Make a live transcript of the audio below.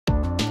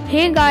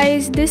Hey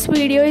guys, this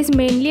video is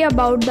mainly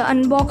about the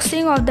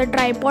unboxing of the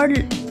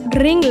tripod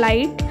ring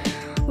light,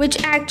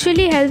 which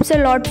actually helps a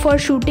lot for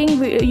shooting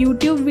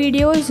YouTube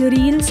videos,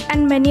 reels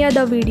and many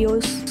other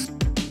videos.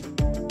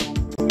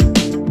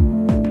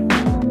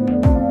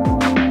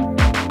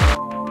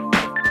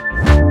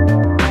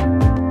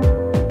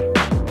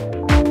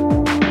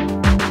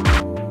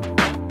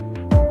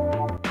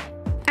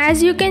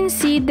 As you can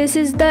see, this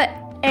is the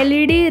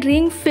LED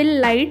ring fill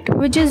light,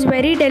 which is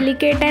very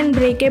delicate and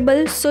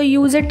breakable, so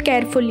use it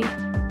carefully.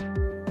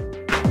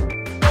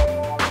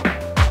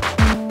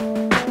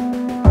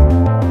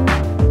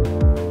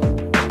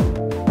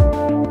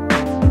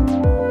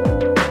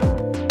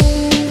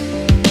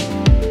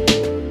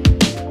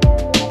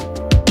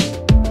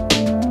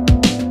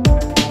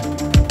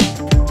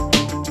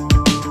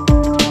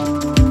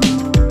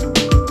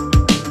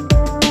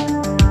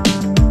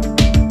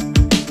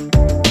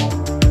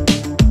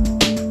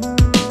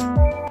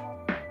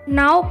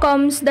 Now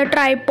comes the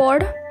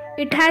tripod.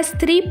 It has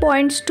 3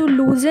 points to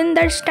loosen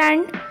the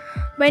stand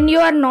when you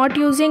are not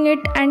using it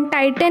and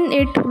tighten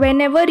it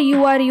whenever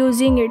you are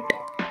using it.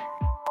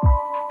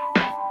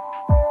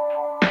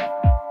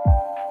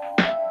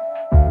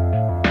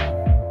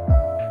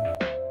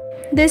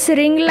 This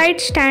ring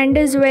light stand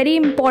is very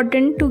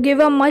important to give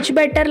a much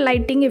better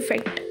lighting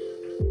effect.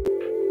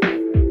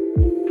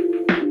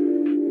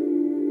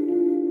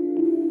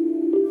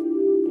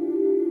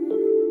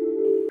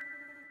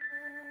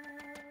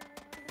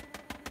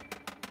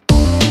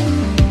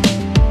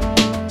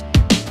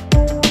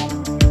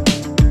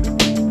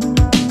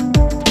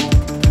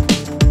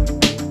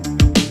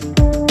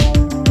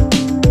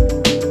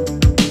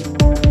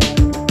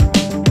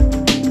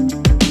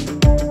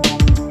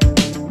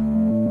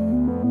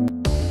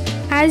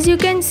 As you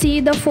can see,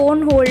 the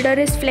phone holder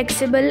is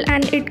flexible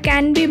and it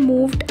can be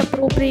moved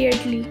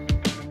appropriately.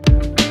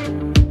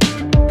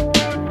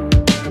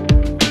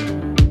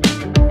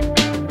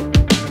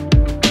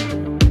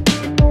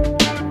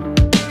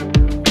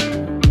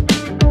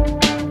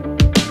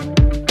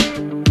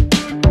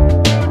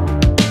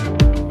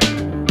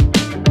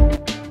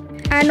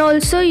 And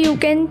also you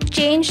can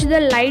change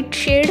the light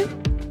shade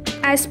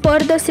as per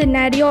the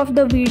scenario of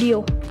the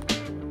video.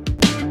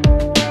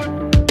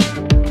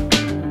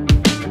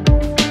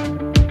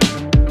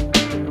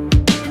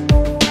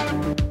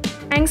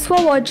 Thanks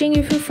for watching.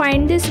 If you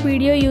find this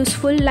video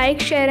useful, like,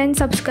 share and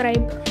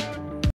subscribe.